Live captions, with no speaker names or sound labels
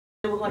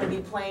going to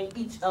be playing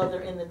each other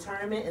in the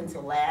tournament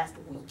until last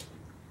week.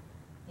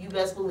 You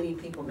best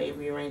believe people made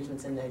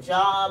rearrangements in their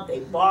job, they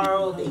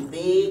borrowed, they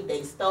begged,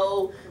 they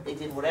stole, they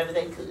did whatever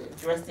they could.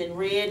 Dressed in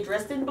red,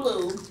 dressed in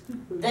blue,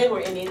 they were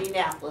in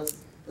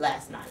Indianapolis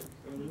last night.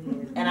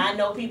 And I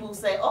know people who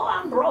say, oh,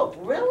 I'm broke.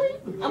 Really?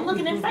 I'm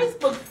looking at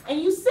Facebook,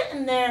 and you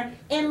sitting there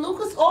in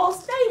Lucas Oil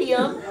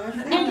Stadium,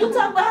 and you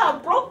talk about how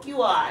broke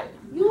you are.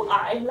 You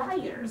are a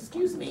liar,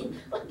 excuse me,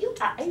 but you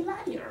are a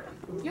liar.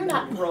 You're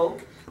not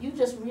broke. You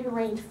just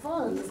rearrange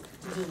funds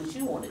to do what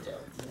you want to do.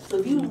 So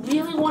if you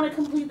really want to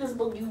complete this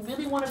book, you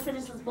really want to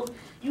finish this book,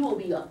 you will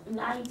be up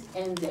night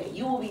and day.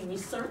 You will be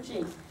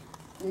researching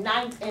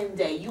night and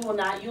day. You'll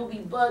be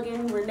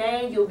bugging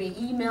Renee, you'll be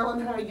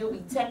emailing her, you'll be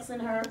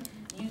texting her.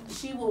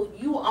 You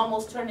will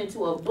almost turn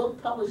into a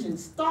book publishing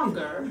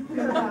stalker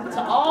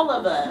to all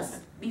of us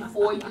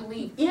before you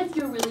leave, if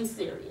you're really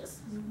serious.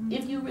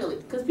 If you really,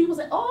 because people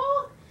say,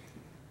 oh,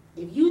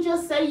 if you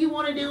just say you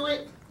want to do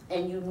it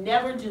and you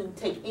never do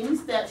take any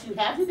steps, you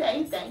have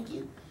today, thank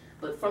you.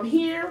 But from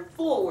here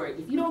forward,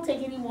 if you don't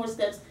take any more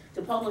steps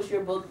to publish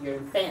your book, you're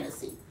in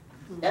fantasy.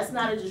 That's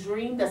not a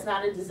dream, that's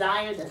not a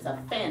desire, that's a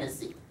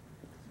fantasy.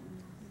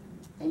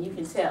 And you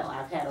can tell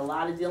I've had a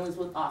lot of dealings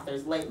with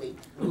authors lately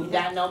who've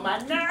gotten on my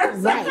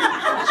nerves. Right.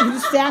 You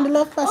sound a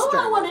little frustrated.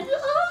 Oh, I want to do,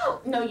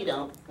 oh. No, you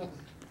don't.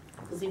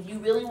 Because if you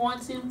really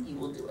want to, you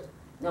will do it.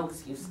 No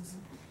excuses.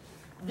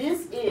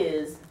 This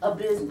is a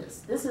business.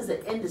 This is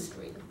an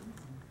industry.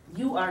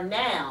 You are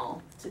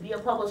now, to be a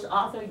published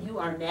author, you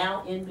are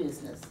now in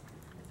business.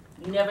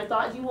 You never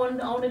thought you wanted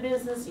to own a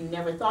business. You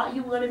never thought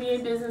you were going to be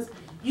in business.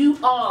 You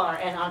are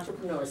an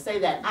entrepreneur. Say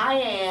that. I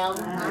am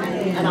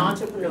an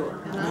entrepreneur.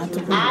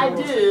 I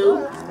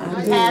do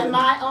have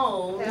my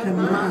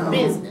own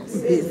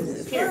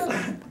business.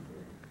 Period.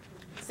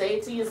 Say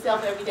it to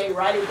yourself every day.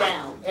 Write it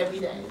down every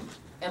day.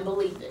 And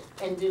believe it.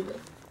 And do it.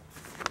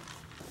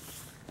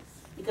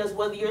 Because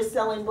whether you're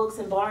selling books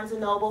in Barnes &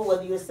 Noble,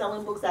 whether you're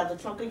selling books out of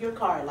the trunk of your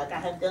car, like I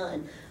have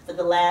done for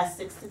the last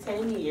 6 to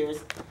 10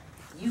 years,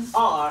 you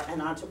are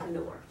an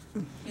entrepreneur.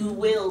 You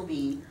will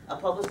be a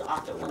published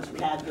author once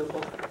you have your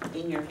book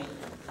in your hand,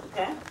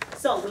 okay?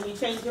 So when you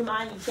change your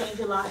mind, you change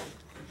your life.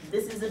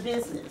 This is a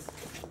business,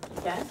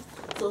 okay?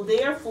 So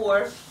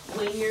therefore,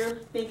 when you're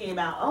thinking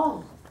about,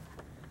 oh,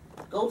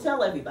 go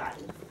tell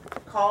everybody,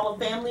 call a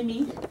family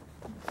meeting,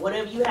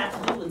 whatever you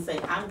have to do and say,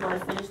 I'm going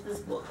to finish this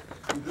book.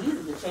 And these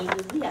are the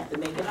changes we have to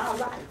make in our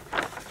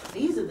life.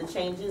 These are the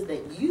changes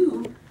that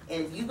you,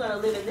 and if you're going to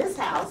live in this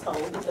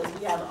household, because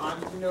we have an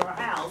entrepreneur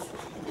house,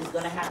 is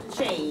going to have to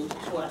change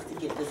for us to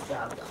get this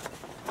job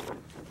done.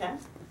 Okay?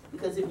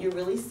 Because if you're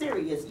really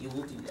serious, you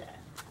will do that.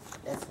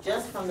 That's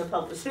just from the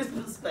publisher's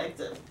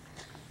perspective.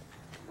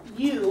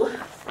 You,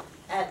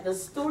 as the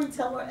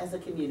storyteller, as a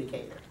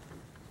communicator,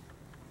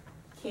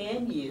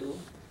 can you,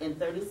 in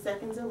 30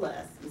 seconds or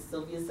less, Ms.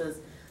 Sylvia says,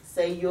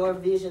 say your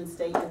vision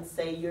statement,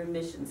 say your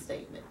mission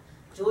statement.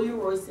 Julia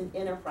Royston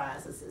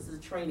Enterprises is a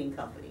training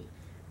company.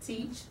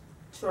 Teach,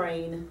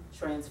 train,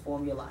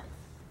 transform your life.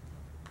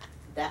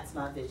 That's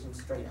my vision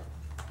straight up.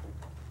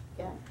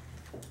 Okay?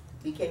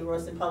 BK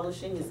Royston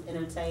Publishing is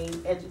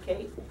entertain,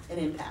 educate, and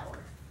empower.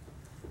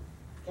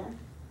 Okay?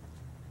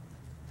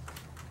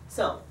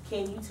 So,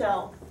 can you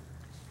tell,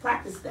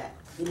 practice that.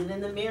 Get it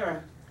in the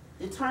mirror.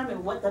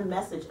 Determine what the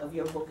message of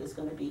your book is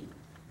going to be.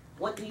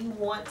 What do you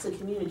want to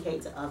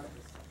communicate to others?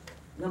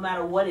 No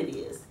matter what it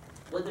is.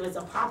 Whether it's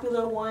a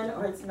popular one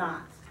or it's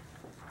not.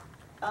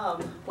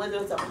 Whether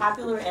it's a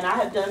popular, and I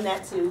have done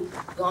that too,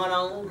 gone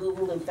on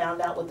Google and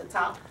found out what the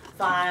top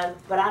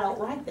 5, but I don't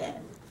write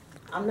that.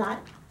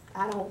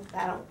 I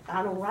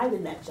don't write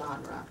in that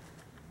genre.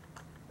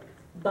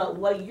 But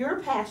what you're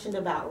passionate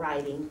about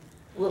writing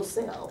will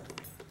sell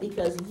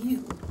because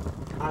you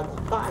are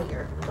the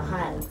fire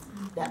behind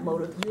that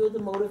motive. You're the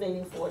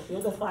motivating force.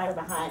 You're the fire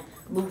behind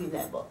moving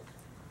that book.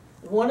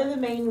 One of the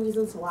main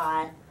reasons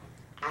why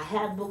I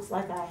have books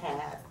like I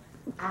have,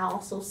 I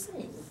also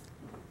sing.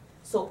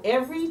 So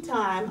every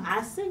time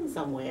I sing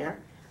somewhere,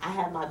 I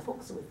have my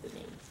books with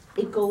me.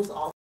 It goes all